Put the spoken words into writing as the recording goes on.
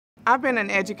I've been an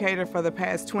educator for the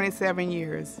past 27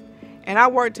 years, and I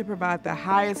work to provide the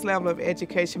highest level of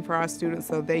education for our students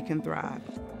so they can thrive.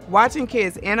 Watching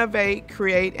kids innovate,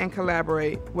 create, and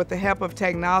collaborate with the help of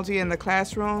technology in the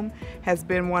classroom has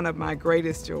been one of my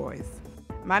greatest joys.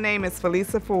 My name is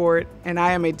Felisa Ford, and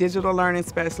I am a digital learning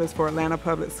specialist for Atlanta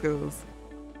Public Schools.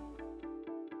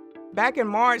 Back in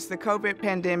March, the COVID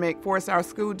pandemic forced our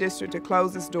school district to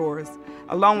close its doors,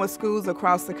 along with schools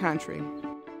across the country.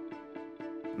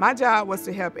 My job was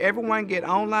to help everyone get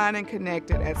online and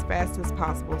connected as fast as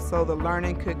possible so the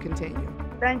learning could continue.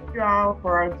 Thank you all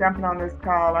for jumping on this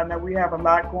call. I know we have a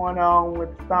lot going on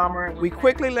with the summer. We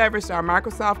quickly leveraged our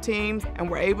Microsoft Teams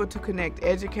and were able to connect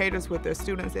educators with their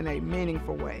students in a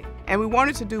meaningful way. And we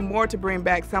wanted to do more to bring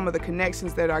back some of the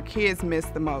connections that our kids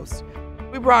missed the most.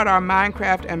 We brought our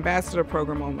Minecraft Ambassador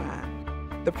program online.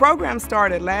 The program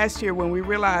started last year when we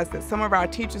realized that some of our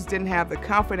teachers didn't have the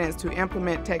confidence to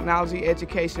implement technology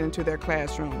education into their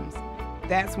classrooms.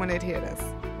 That's when it hit us.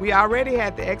 We already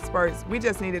had the experts, we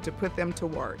just needed to put them to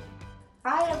work.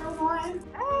 Hi everyone.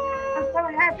 Hey. I'm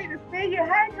so happy to see you.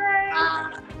 Hey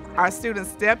Grace. Our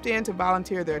students stepped in to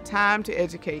volunteer their time to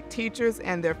educate teachers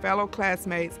and their fellow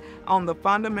classmates on the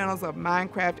fundamentals of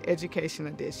Minecraft Education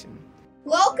Edition.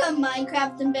 Welcome,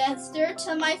 Minecraft Ambassador,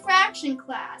 to my fraction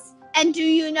class. And do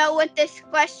you know what this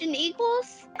question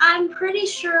equals? I'm pretty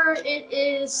sure it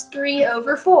is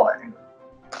 3/4.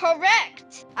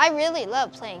 Correct! I really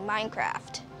love playing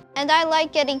Minecraft. And I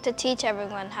like getting to teach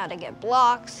everyone how to get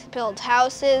blocks, build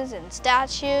houses and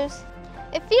statues.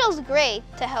 It feels great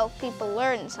to help people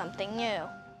learn something new.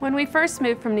 When we first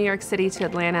moved from New York City to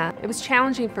Atlanta, it was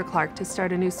challenging for Clark to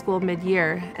start a new school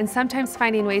mid-year, and sometimes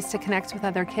finding ways to connect with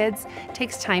other kids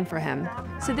takes time for him.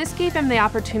 So this gave him the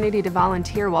opportunity to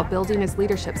volunteer while building his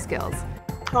leadership skills.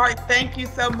 Clark, thank you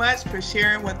so much for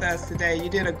sharing with us today. You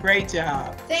did a great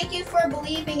job. Thank you for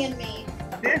believing in me.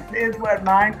 This is what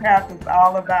Minecraft is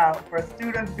all about, for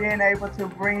students being able to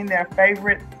bring their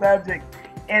favorite subjects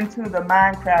into the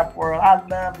Minecraft world. I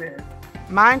love this.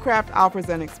 Minecraft offers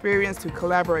an experience to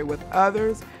collaborate with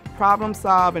others, problem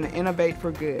solve, and innovate for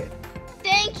good.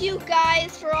 Thank you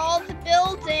guys for all the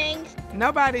building.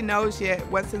 Nobody knows yet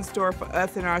what's in store for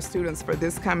us and our students for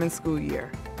this coming school year.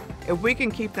 If we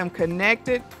can keep them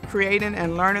connected, creating,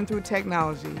 and learning through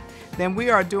technology, then we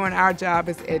are doing our job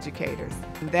as educators.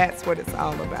 And that's what it's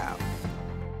all about.